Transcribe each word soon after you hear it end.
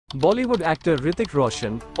Bollywood actor Hrithik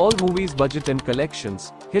Roshan, all movies budget and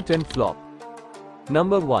collections, hit and flop.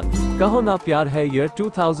 Number 1. Kaho Na Pyar Hai year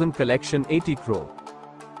 2000 collection 80 crore.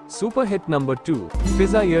 Super hit number 2,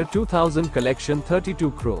 Fizza year 2000 collection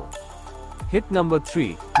 32 crore. Hit number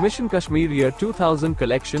 3, Mission Kashmir year 2000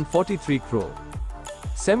 collection 43 crore.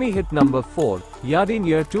 Semi-hit number 4, Yadin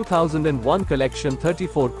year 2001 collection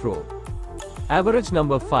 34 crore. Average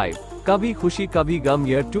number 5, Kabhi Khushi Kabhi Gum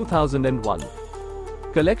year 2001.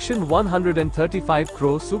 Collection 135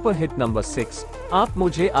 crore. Super hit number 6, Aap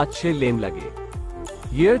Mujhe Achhe Lame Lage.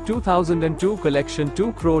 Year 2002 collection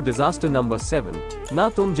 2 crore. Disaster number 7, Na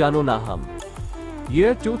Tum Jano Na Hum.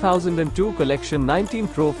 Year 2002 collection 19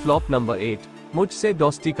 crore. Flop number 8, Mujhse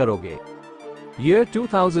Dosti Karoge. Year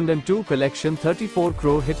 2002 collection 34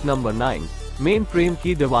 crore. Hit number 9, Main Prem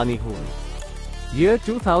Ki Diwani Hoon. Year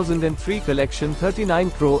 2003 collection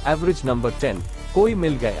 39 crore. Average number 10, Koi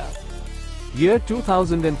Mil Gaya. Year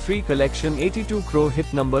 2003 collection 82 crore.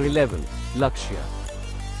 Hit number 11, Lakshya.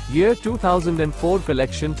 Year 2004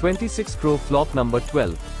 collection 26 crore. Flop number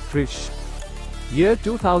 12, Krish. Year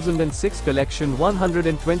 2006 collection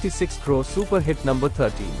 126 crore. Super hit number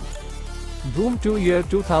 13, Boom 2. Year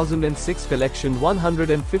 2006 collection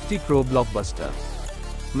 150 crore. Blockbuster.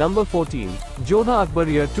 Number 14, Jodha Akbar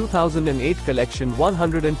year 2008 collection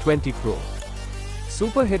 120 crore.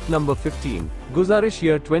 Super hit number 15, Guzarish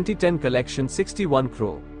year 2010 collection 61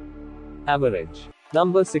 crore. Average.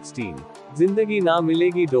 Number 16, Zindagi Na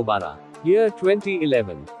Milegi Dobara, year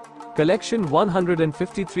 2011. Collection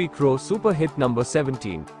 153 crore. Super hit number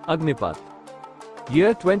 17, Agnipath.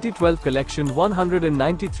 Year 2012 collection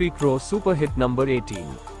 193 crore. Super hit number 18.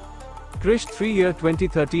 Krish 3. Year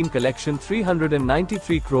 2013 collection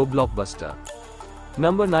 393 crore. Blockbuster.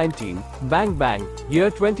 Number 19, Bang Bang, year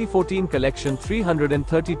 2014 collection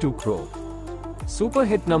 332 crore. Super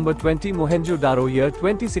hit number 20, Mohenjo Daro year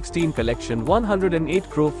 2016 collection 108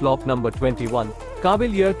 crore. Flop number 21,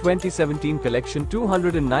 Kabil year 2017 collection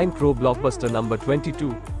 209 crore. Blockbuster number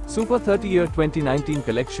 22, Super 30 year 2019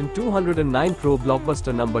 collection 209 crore.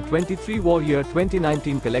 Blockbuster number 23, War year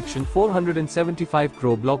 2019 collection 475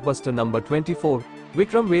 crore. Blockbuster number 24,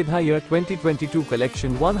 Vikram Vedha year 2022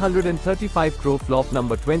 collection 135 crore. Flop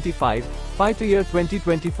number 25, Fighter year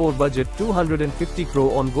 2024 budget 250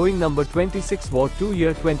 crore. Ongoing number 26, War 2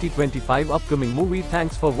 year 2025 upcoming movie.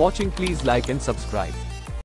 Thanks for watching. Please like and subscribe.